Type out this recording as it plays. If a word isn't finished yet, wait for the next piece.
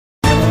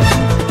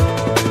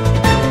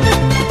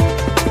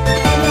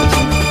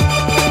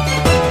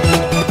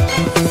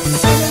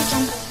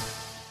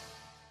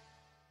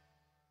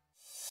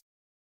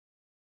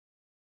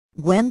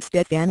Gwen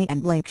Stefani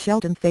and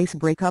Shelton face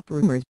breakup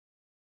rumors.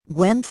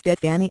 Gwen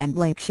Stefani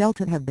and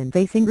Shelton have been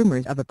facing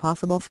rumors of a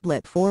possible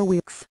split for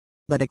weeks,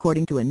 but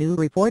according to a new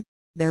report,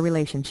 their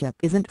relationship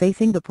isn't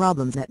facing the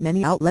problems that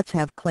many outlets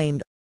have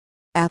claimed.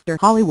 After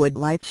Hollywood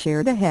Life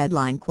shared a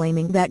headline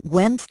claiming that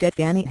Gwen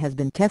Stefani has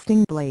been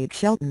testing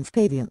Shelton's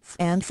patience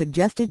and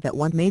suggested that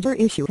one major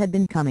issue had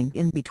been coming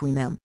in between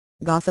them,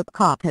 Gossip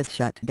Cop has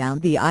shut down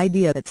the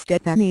idea that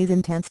Stefani's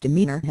intense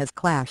demeanor has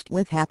clashed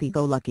with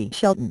happy-go-lucky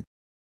Shelton.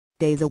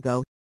 Days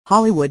ago,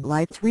 Hollywood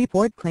Life's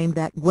report claimed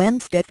that Gwen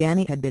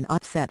Stefani had been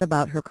upset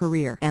about her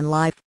career and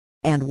life,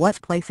 and was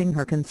placing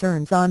her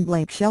concerns on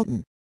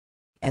Shelton.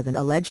 As an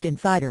alleged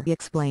insider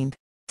explained,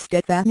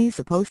 Stefani's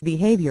supposed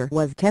behavior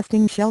was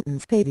testing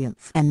Shelton's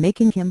patience and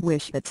making him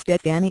wish that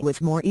Stefani was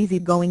more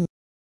easygoing.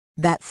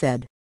 That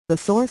said, the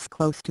source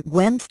close to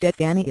Gwen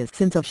Stefani has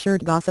since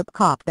assured Gossip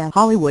Cop that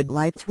Hollywood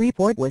Life's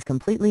report was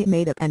completely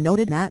made up and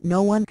noted that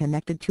no one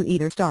connected to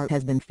either star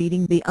has been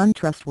feeding the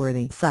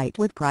untrustworthy site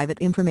with private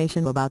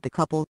information about the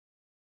couple.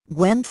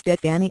 Gwen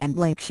Stefani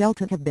and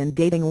Shelton have been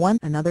dating one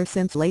another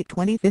since late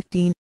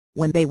 2015,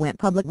 when they went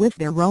public with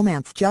their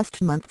romance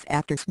just months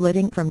after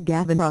splitting from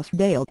Gavin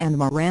Rossdale and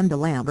Miranda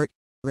Lambert,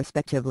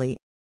 respectively.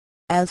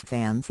 As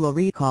fans will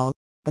recall,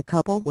 the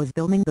couple was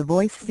filming The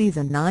Voice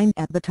Season 9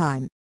 at the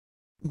time.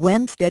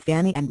 Gwen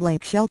Stefani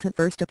and Shelton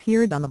first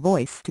appeared on The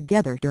Voice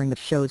together during the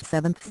show's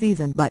 7th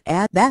season, but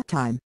at that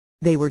time,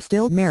 they were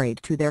still married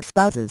to their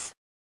spouses.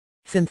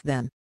 Since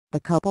then, the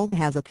couple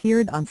has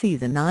appeared on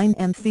Season 9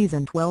 and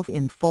Season 12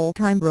 in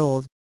full-time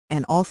roles,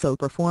 and also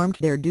performed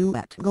their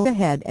duet Go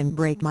Ahead and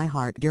Break My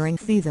Heart during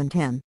Season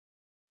 10.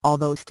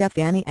 Although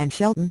Stefani and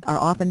Shelton are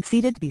often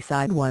seated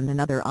beside one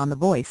another on The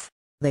Voice,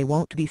 they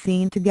won't be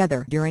seen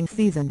together during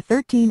Season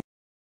 13.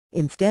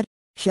 Instead,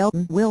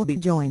 Shelton will be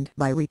joined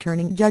by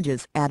returning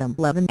judges Adam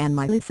Levine and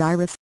Miley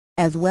Cyrus,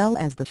 as well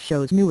as the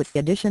show's newest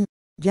addition,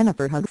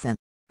 Jennifer Hudson,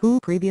 who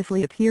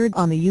previously appeared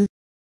on the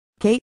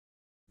UK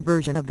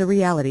version of the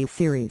reality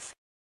series.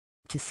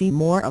 To see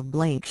more of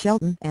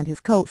Shelton and his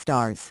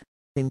co-stars,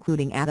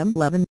 including Adam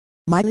Levine,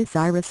 Miley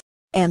Cyrus,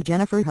 and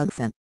Jennifer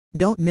Hudson,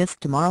 don't miss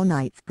tomorrow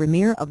night's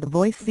premiere of The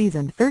Voice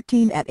Season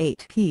 13 at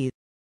 8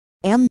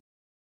 p.m.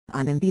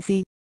 on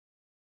NBC.